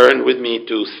things. Turn with me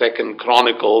to 2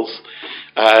 Chronicles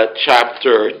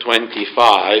chapter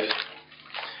 25.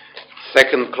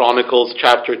 2 Chronicles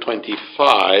chapter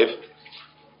 25,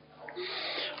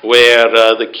 where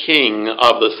the king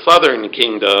of the southern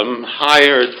kingdom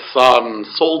hired some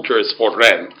soldiers for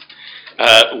rent,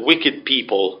 wicked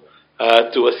people,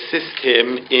 to assist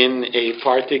him in a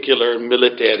particular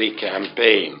military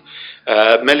campaign.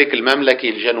 ملك المملكة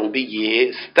الجنوبية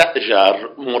استأجر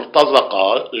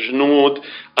مرتزقة جنود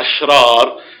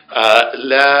أشرار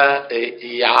لا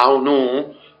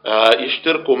يعاونوه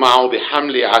يشتركوا معه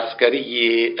بحملة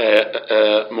عسكرية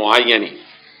معينة.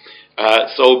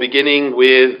 So beginning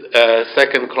with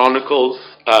 2 Chronicles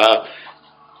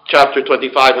chapter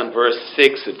 25 and verse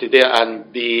 6 ابتداء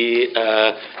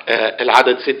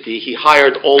بالعدد 6, he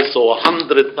hired also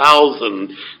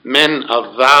 100,000 men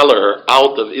of valor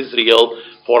out of Israel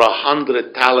for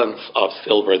 100 talents of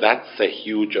silver. That's a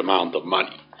huge amount of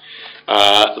money.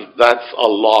 That's a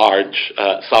large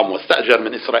sum. واستأجر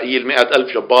من إسرائيل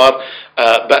 100,000 جبار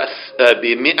بأس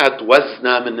ب100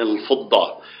 وزنة من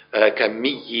الفضة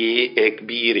كمية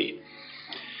كبيرة.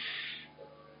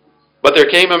 But there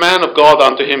came a man of God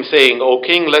unto him, saying, O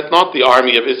king, let not the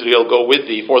army of Israel go with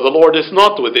thee, for the Lord is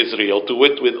not with Israel, to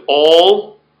wit, with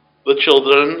all the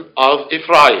children of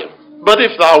Ephraim. But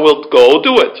if thou wilt go,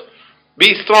 do it.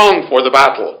 Be strong for the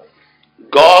battle.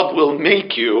 God will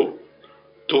make you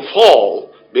to fall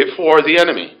before the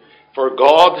enemy, for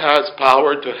God has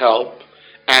power to help,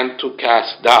 and to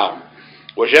cast down.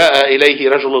 وجاء إليه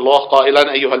رجل الله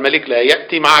قائلا أيها الملك لا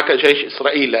يأتي معك جيش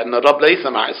إسرائيل لأن الرب ليس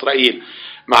مع إسرائيل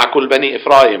مع كل بني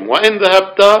إفرايم وإن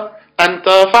ذهبت أنت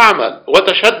فاعمل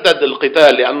وتشدد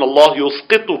القتال لأن الله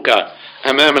يسقطك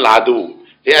أمام العدو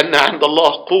لأن عند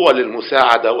الله قوة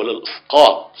للمساعدة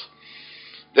وللإسقاط.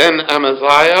 Then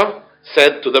Amaziah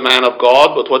said to the man of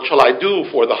God, but what shall I do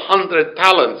for the 100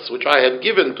 talents which I have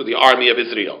given to the army of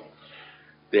Israel?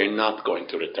 They're not going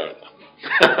to return them.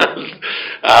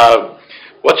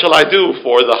 What shall I do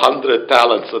for the 100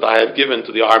 talents that I have given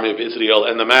to the army of Israel?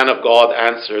 And the man of God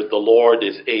answered, the Lord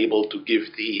is able to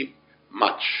give thee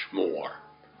much more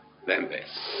than this.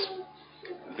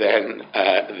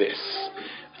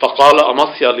 فقال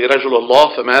أمصيا لرجل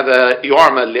الله فماذا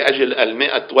يعمل لأجل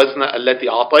 100 وزنة التي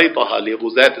أعطيتها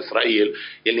لغزاة إسرائيل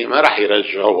اللي ما راح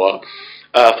يرجعوها.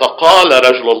 فقال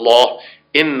رجل الله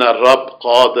إن الرب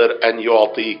قادر أن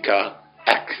يعطيك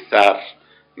أكثر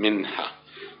منها.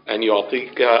 أن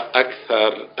يعطيك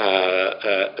أكثر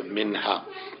منها.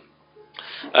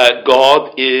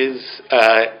 God is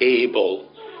able.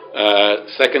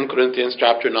 2 Corinthians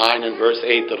chapter 9 and verse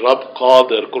 8 الرب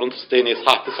قادر. كورنثوس الثاني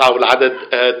إصحاح 9 والعدد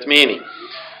 8.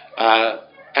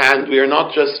 And we are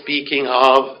not just speaking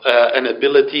of an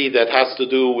ability that has to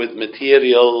do with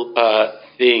material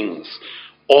things.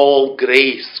 All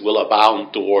grace will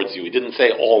abound towards you. He didn't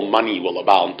say all money will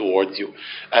abound towards you.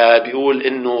 بيقول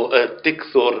إنه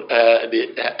تكثر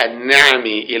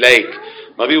النعمة إليك.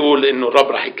 ما بيقول إنه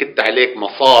الرب رح يكت عليك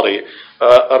مصاري.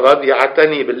 الرب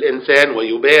يعتني بالإنسان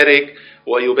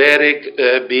ويبارك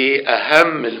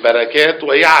بأهم البركات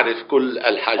ويعرف كل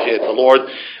الحاجات. The Lord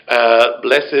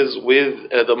blesses with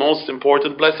the most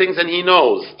important blessings and He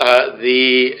knows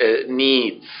the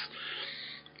needs.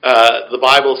 The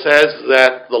Bible says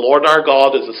that the Lord our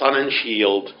God is the sun and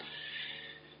shield.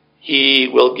 He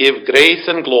will give grace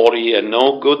and glory, and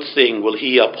no good thing will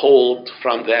He uphold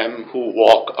from them who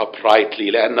walk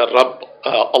uprightly. لأن الرب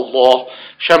الله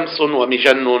شمس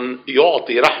ومجن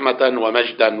يعطي رحمة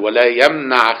ومجدا ولا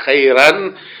يمنع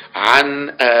خيرا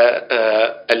عن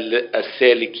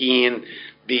السالكين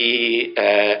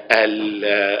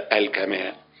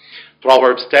بالكمال.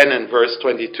 Proverbs 10 and verse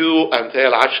 22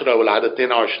 أمثال 10 والعدد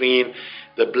 22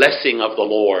 the blessing of the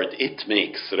Lord, it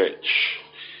makes rich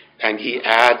and He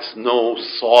adds no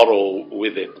sorrow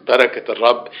with it. بركة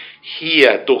الرب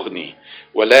هي تغني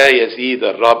ولا يزيد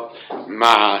الرب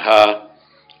معها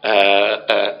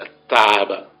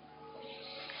تعبا.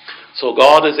 So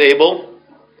God is able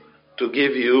to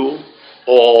give you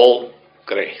all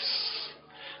grace.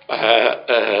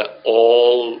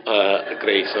 All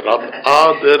grace. الرب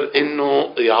قادر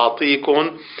إنه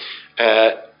يعطيكم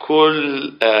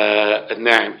كل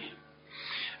نعمة.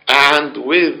 And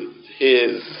with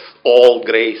His all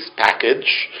grace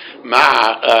package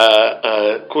مع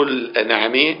كل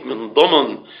نعمة من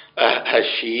ضمن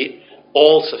هالشيء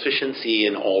all sufficiency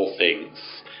in all things.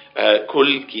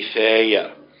 كل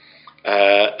كفاية.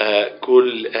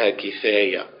 كل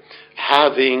كفاية.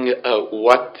 Having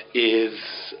what is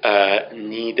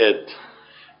needed,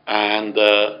 and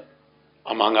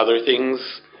among other things,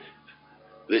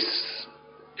 this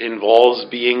involves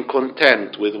being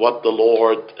content with what the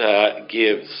Lord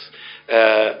gives.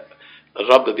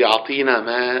 الرب بيعطينا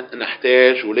ما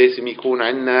نحتاج ولازم يكون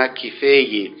عندنا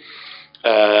كفاية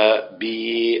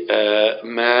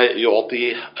بما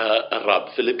يعطيه الرب.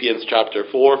 Philippians chapter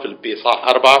 4 Philippians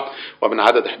 4 ومن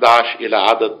عدد 11 إلى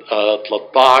عدد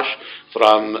 13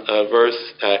 from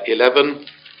verse 11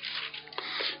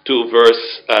 to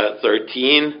verse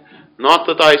 13. Not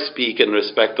that I speak in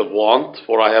respect of want,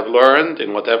 for I have learned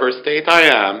in whatever state I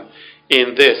am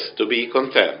in this to be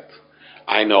content.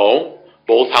 I know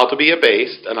both how to be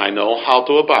abased and I know how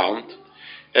to abound.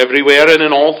 Everywhere and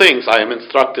in all things I am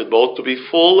instructed both to be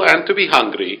full and to be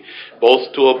hungry,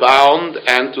 both to abound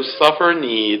and to suffer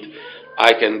need.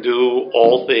 I can do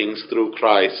all things through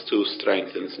Christ who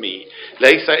strengthens me.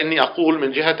 ليس إني أقول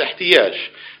من جهة احتياج،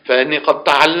 فإني قد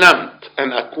تعلمت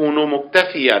أن أكون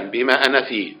مكتفيا بما أنا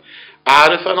فيه.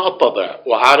 أعرف أن أتضع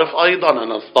وأعرف أيضا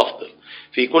أن أستفضل.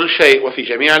 في كل شيء وفي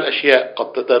جميع الأشياء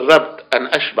قد تدربت أن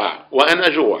أشبع وأن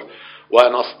أجوع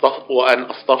وأن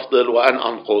أستفضل وأن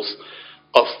أنقص.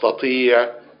 أستطيع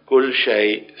كل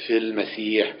شيء في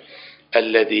المسيح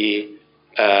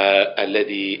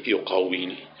الذي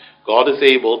يقويني. God is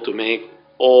able to make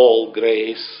all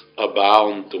grace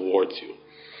abound towards you,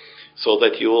 so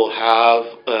that you will have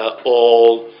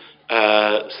all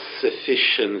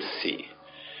sufficiency.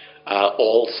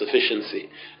 All sufficiency.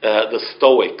 The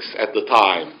Stoics at the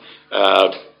time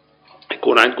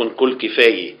يكون عندكم كل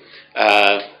كفاية.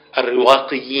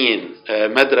 الرواقيين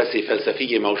مدرسة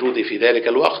فلسفية موجودة في ذلك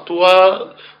الوقت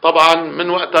وطبعا من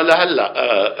وقتها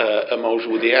لهلا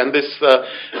موجودة. And this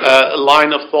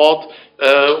line of thought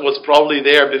was probably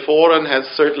there before and has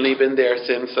certainly been there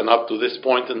since and up to this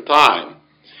point in time.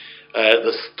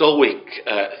 The Stoic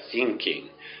thinking.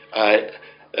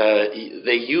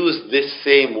 They used this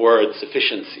same word,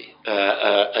 sufficiency.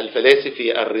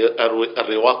 الفلاسفة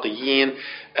الرواقيين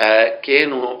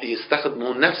كانوا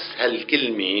يستخدموا نفس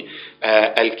هالكلمة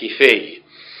الكفاية.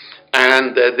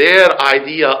 And their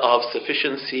idea of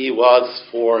sufficiency was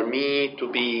for me to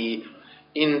be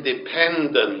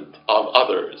independent of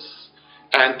others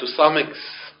and to some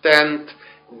extent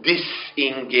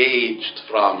disengaged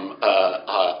from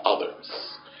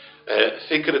others.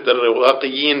 فكرة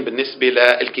الرواقيين بالنسبة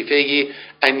للكفاية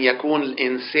أن يكون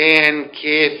الإنسان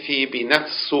كافي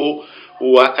بنفسه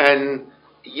وأن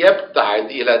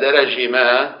يبتعد إلى درجة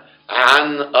ما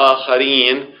عن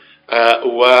آخرين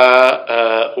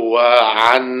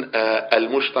وعن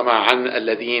المجتمع عن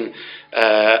الذين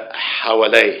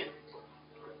حواليه.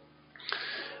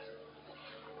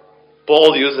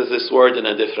 Paul uses this word in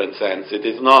a different sense. It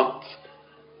is not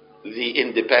the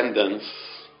independence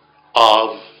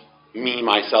of me,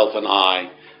 myself, and I.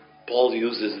 Paul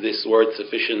uses this word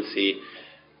sufficiency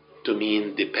to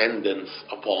mean dependence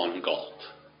upon God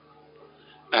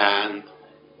and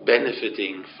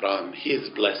benefiting from His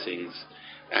blessings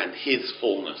and His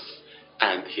fullness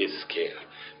and His care.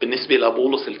 بالنسبة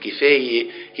لبولس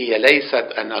الكفاية هي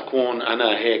ليست أن أكون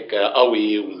أنا هيك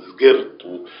قوي وزقرت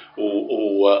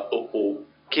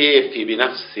وكافي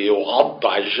بنفسي وعض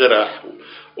على الجرح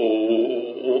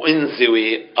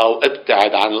وانزوي أو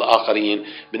ابتعد عن الآخرين.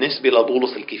 بالنسبة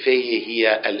لبولس الكفاية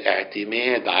هي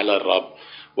الاعتماد على الرب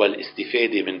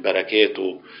والاستفادة من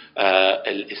بركاته،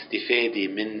 الاستفادة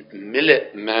من ملء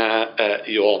ما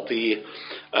يعطيه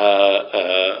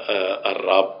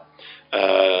الرب.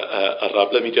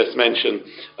 Let me just mention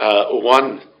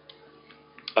one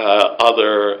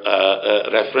other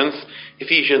reference.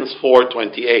 Ephesians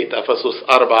 4:28. أفسس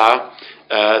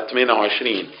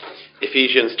 4:28.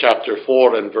 Ephesians chapter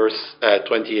 4 and verse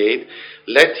 28.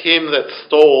 Let him that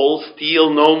stole steal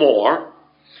no more,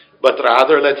 but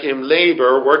rather let him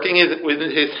labor, working with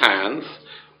his hands,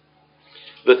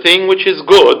 the thing which is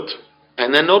good.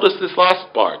 And then notice this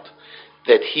last part,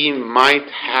 that he might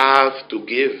have to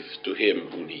give to him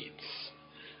who needs.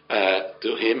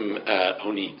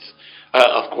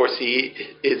 Of course, he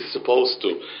is supposed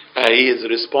to. He is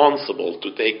responsible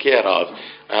to take care of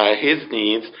his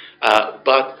needs,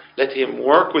 but let him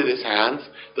work with his hands,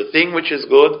 the thing which is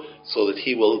good, so that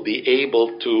he will be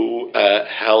able to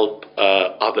help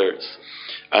others.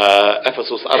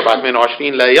 أفسس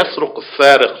 4:28 لا يسرق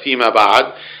السارق فيما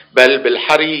بعد بل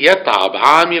بالحري يتعب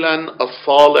عاملا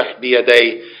الصالح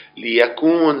بيديه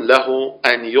ليكون له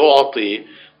أن يعطي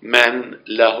من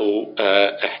له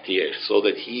احتياج, so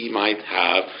that he might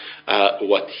have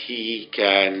what he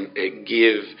can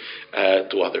give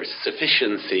to others.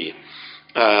 Sufficiency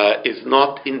is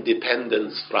not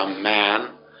independence from man,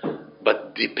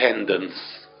 but dependence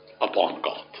upon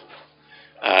God.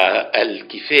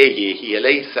 الكفاية هي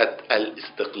ليست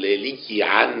الاستقلالية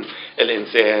عن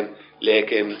الإنسان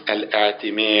لكن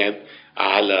الاعتماد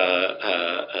على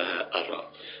الرب.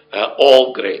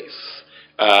 All grace,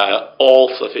 all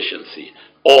sufficiency,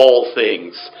 all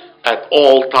things, at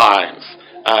all times,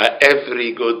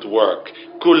 every good work,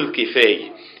 كل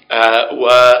كفاية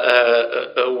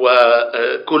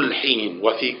وكل حين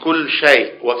وفي كل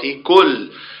شيء وفي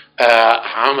كل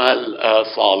عمل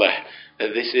صالح.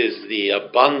 This is the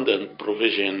abundant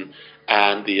provision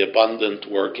and the abundant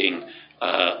working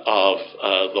of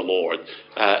the Lord.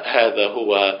 هذا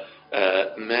هو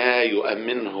ما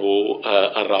يؤمنه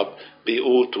الرب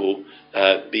بقوته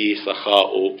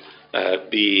بسخائه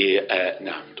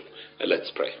بنعمته.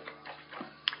 Let's pray.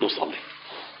 نصلي.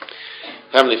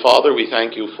 Heavenly Father, we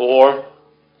thank you for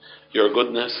your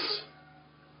goodness.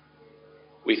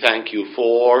 We thank you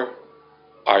for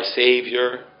our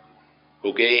Savior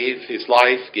who gave his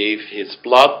life, gave his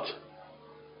blood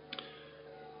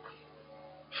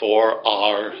for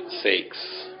our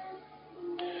sakes.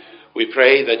 We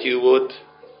pray that you would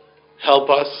help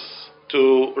us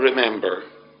to remember.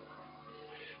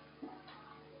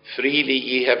 Freely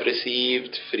ye have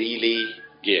received, freely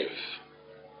give.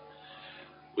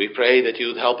 We pray that you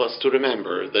would help us to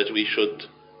remember that we should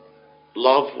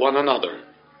love one another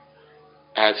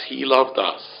as he loved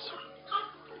us,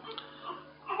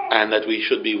 and that we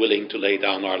should be willing to lay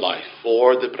down our life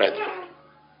for the brethren.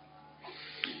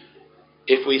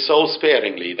 If we sow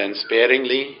sparingly, then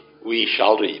sparingly we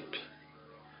shall reap.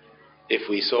 If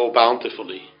we sow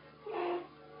bountifully,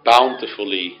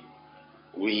 bountifully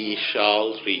we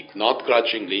shall reap, not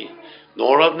grudgingly,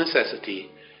 nor of necessity,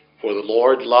 for the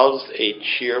Lord loves a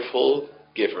cheerful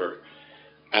giver,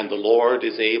 and the Lord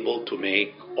is able to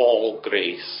make all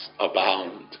grace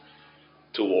abound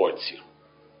towards you.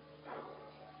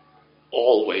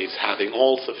 Always having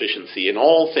all sufficiency in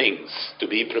all things, to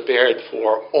be prepared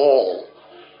for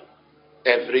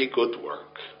every good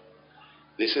work.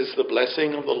 This is the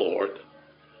blessing of the Lord,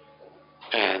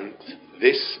 and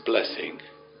this blessing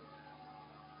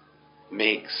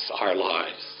makes our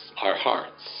lives, our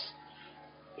hearts,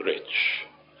 rich.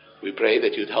 We pray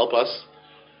that you'd help us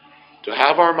to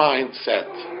have our mind set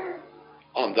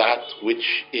on that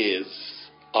which is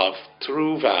of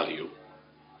true value.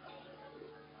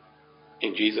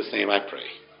 In Jesus' name I pray.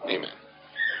 Amen.